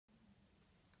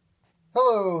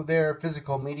Hello there,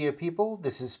 physical media people.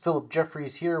 This is Philip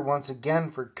Jeffries here once again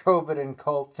for COVID and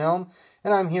Cult Film,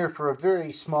 and I'm here for a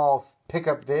very small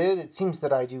pickup vid. It seems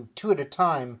that I do two at a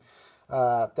time.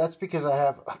 That's because I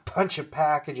have a bunch of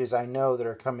packages I know that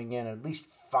are coming in, at least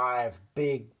 5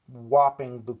 big,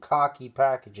 whopping bukkake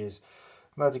packages.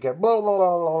 I'm about to get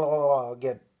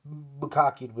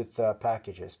bukkakeed with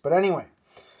packages. But anyway,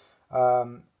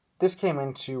 this came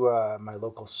into my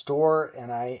local store,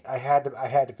 and I had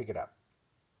to pick it up.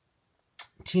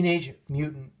 Teenage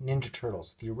Mutant Ninja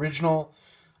Turtles, the original.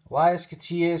 Elias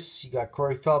Koteas, you got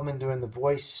Corey Feldman doing the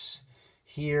voice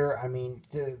here. I mean,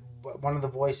 one of the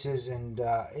voices, and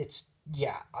I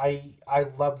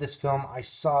love this film. I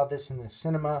saw this in the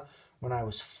cinema when I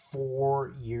was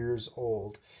 4 years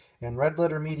old, and Red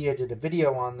Letter Media did a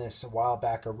video on this a while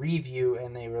back, a review,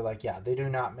 and they were like, yeah, they do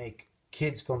not make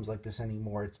kids films like this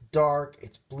anymore. It's dark,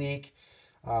 it's bleak.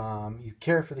 You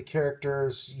care for the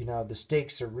characters. You know, the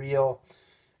stakes are real.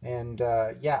 And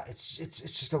it's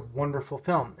just a wonderful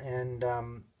film. And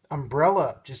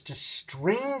Umbrella, just a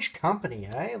strange company,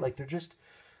 eh? Like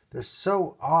they're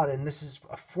so odd. And this is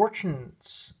a Fortune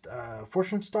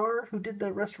Star who did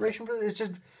the restoration for it. It's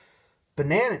just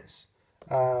bananas.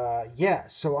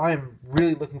 So I'm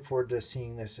really looking forward to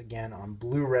seeing this again on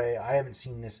Blu-ray. I haven't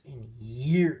seen this in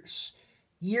years.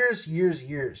 Years.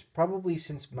 Probably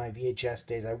since my VHS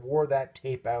days. I wore that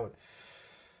tape out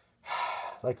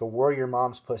like a wore your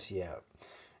mom's pussy out.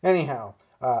 Anyhow,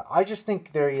 I just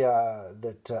think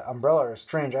that Umbrella are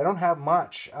strange. I don't have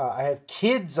much. I have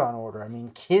Kids on order. I mean,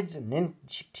 Kids and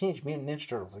Teenage Mutant Ninja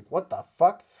Turtles. Like, what the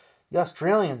fuck? The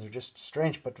Australians are just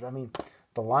strange. But, I mean,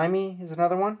 The Limey is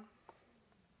another one.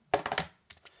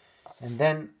 And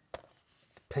then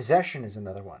Possession is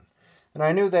another one. And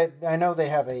I know they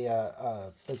have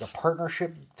a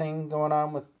partnership thing going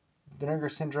on with Vinegar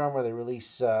Syndrome where they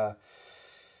release,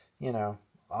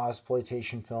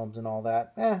 Ozploitation films and all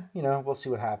that. We'll see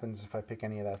what happens if I pick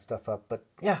any of that stuff up. But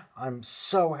yeah, I'm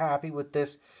so happy with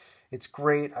this. It's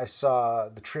great. I saw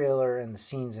the trailer and the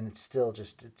scenes, and it's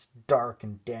dark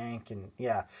and dank. And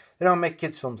yeah, they don't make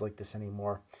kids films like this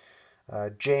anymore.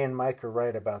 Jay and Mike are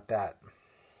right about that.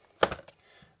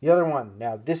 The other one,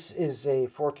 now this is a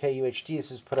 4K UHD. This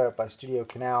is put out by Studio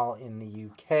Canal in the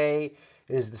UK.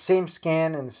 It is the same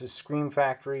scan, and this is Scream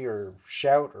Factory or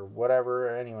Shout or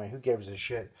whatever. Anyway, who gives a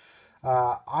shit?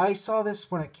 I saw this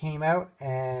when it came out,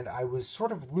 and I was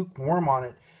sort of lukewarm on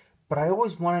it, but I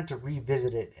always wanted to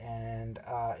revisit it, and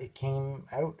it came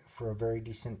out for a very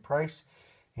decent price,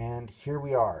 and here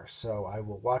we are. So I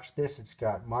will watch this. It's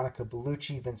got Monica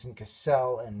Bellucci, Vincent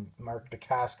Cassel, and Mark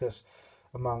Dacascos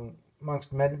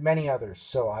amongst many others.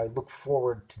 So I look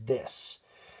forward to this.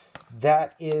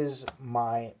 That is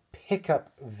my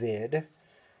pickup vid,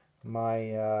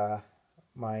 my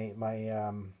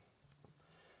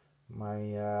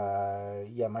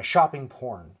shopping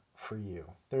porn for you.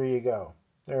 There you go.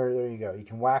 There you go. You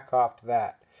can whack off to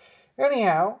that.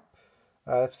 Anyhow,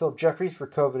 that's Philip Jeffries for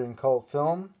COVID and Cult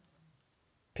Film.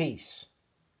 Peace.